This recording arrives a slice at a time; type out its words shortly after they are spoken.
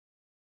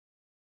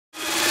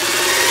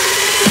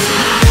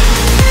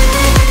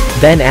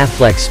Ben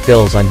Affleck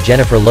spills on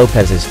Jennifer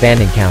Lopez's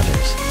fan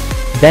encounters.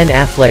 Ben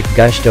Affleck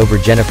gushed over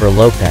Jennifer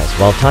Lopez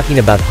while talking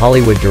about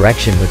Hollywood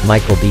direction with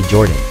Michael B.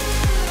 Jordan.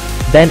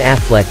 Ben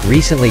Affleck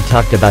recently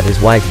talked about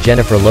his wife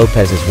Jennifer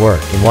Lopez's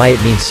work and why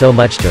it means so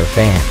much to her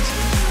fans.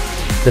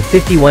 The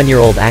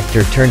 51-year-old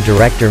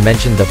actor-turned-director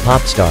mentioned the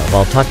pop star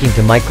while talking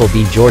to Michael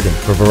B. Jordan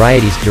for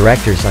Variety's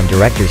Directors on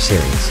Directors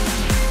series.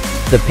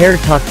 The pair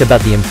talked about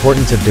the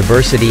importance of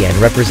diversity and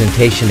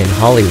representation in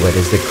Hollywood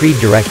as the Creed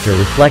director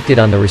reflected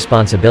on the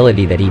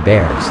responsibility that he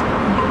bears.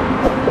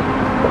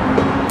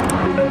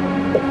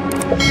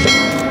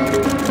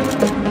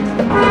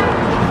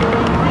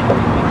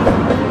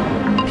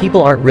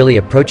 People aren't really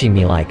approaching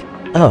me like,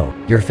 "Oh,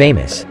 you're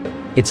famous."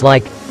 It's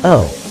like,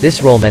 "Oh,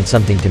 this role meant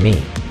something to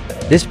me.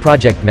 This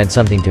project meant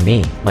something to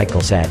me,"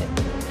 Michael said.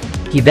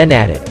 He then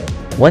added,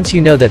 "Once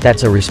you know that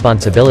that's a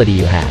responsibility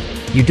you have,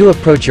 you do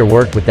approach your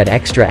work with that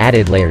extra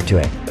added layer to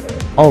it.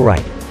 All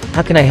right,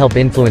 how can I help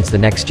influence the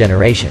next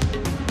generation?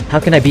 How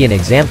can I be an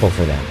example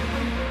for them?"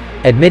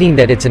 Admitting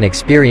that it's an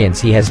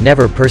experience he has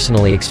never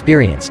personally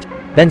experienced,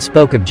 Ben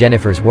spoke of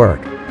Jennifer's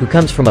work, who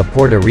comes from a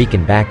Puerto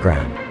Rican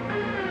background.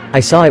 "I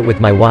saw it with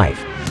my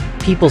wife.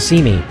 People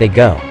see me, they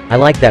go, 'I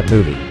like that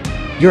movie.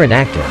 You're an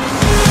actor.'"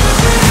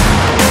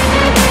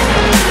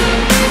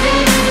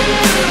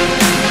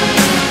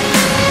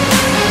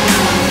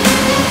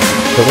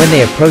 But when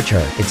they approach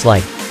her, it's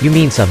like, "You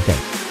mean something.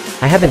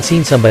 I haven't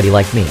seen somebody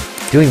like me,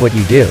 doing what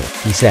you do,"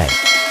 he said.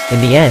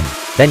 In the end,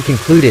 Ben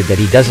concluded that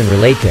he doesn't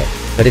relate to it,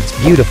 but it's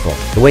beautiful,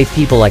 the way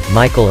people like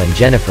Michael and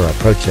Jennifer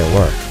approach their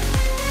work.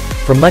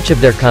 For much of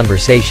their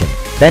conversation,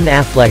 Ben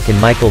Affleck and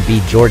Michael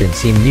B. Jordan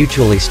seem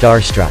mutually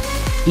starstruck,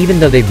 even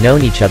though they've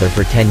known each other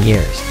for 10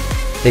 years.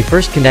 They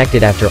first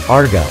connected after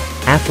Argo,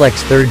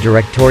 Affleck's third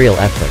directorial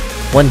effort,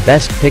 won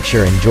Best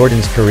Picture, and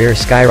Jordan's career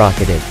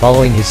skyrocketed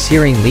following his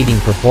searing leading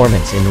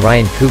performance in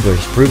Ryan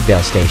Coogler's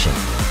Fruitvale Station.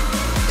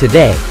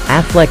 Today,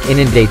 Affleck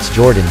inundates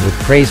Jordan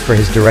with praise for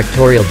his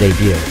directorial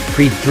debut,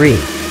 Creed III,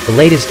 the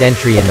latest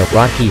entry in the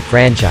Rocky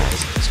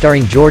franchise,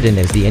 starring Jordan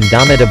as the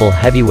indomitable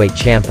heavyweight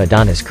champ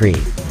Adonis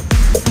Creed.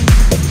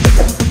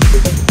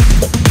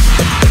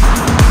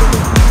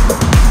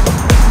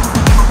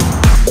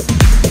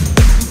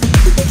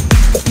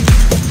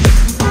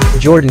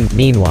 Jordan,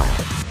 meanwhile,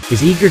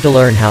 is eager to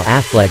learn how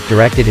Affleck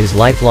directed his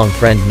lifelong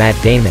friend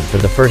Matt Damon for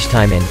the first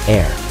time in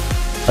Air,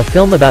 a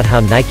film about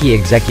how Nike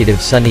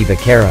executive Sonny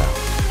Vaccaro,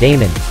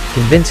 Damon,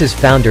 convinces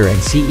founder and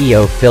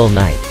CEO Phil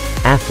Knight,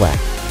 Affleck,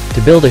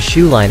 to build a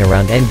shoe line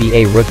around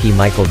NBA rookie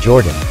Michael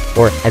Jordan,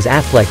 or, as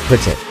Affleck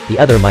puts it, the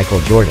other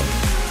Michael Jordan.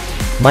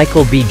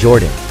 Michael B.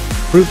 Jordan,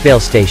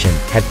 Fruitvale Station,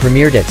 had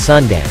premiered at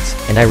Sundance,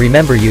 and I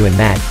remember you and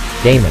Matt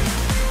Damon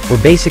were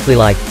basically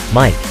like,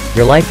 "Mike,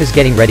 your life is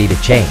getting ready to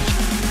change."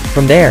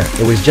 From there,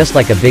 it was just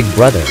like a big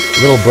brother,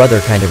 little brother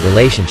kind of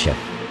relationship.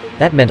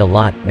 That meant a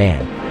lot,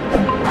 man.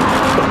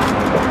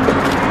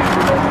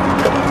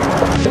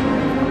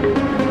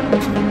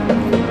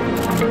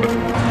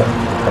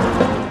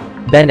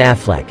 Ben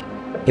Affleck.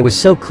 It was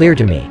so clear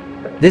to me.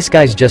 This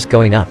guy's just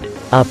going up,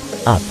 up,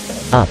 up,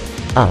 up,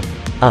 up,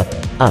 up,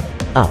 up,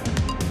 up.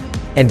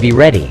 And be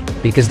ready,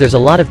 because there's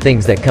a lot of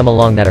things that come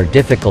along that are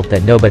difficult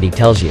that nobody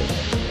tells you.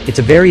 It's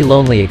a very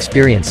lonely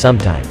experience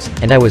sometimes,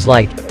 and I was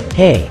like,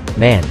 "Hey,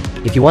 man,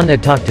 if you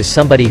wanted to talk to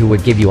somebody who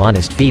would give you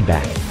honest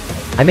feedback.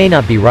 I may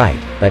not be right,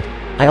 but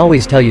I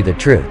always tell you the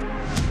truth.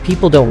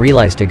 People don't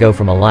realize to go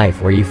from a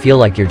life where you feel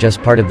like you're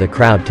just part of the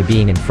crowd to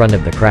being in front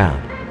of the crowd.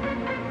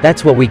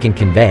 That's what we can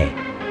convey."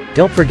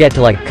 Don't forget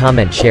to like,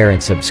 comment, share,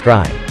 and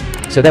subscribe,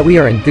 so that we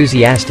are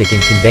enthusiastic in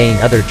conveying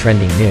other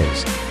trending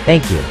news.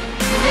 Thank you.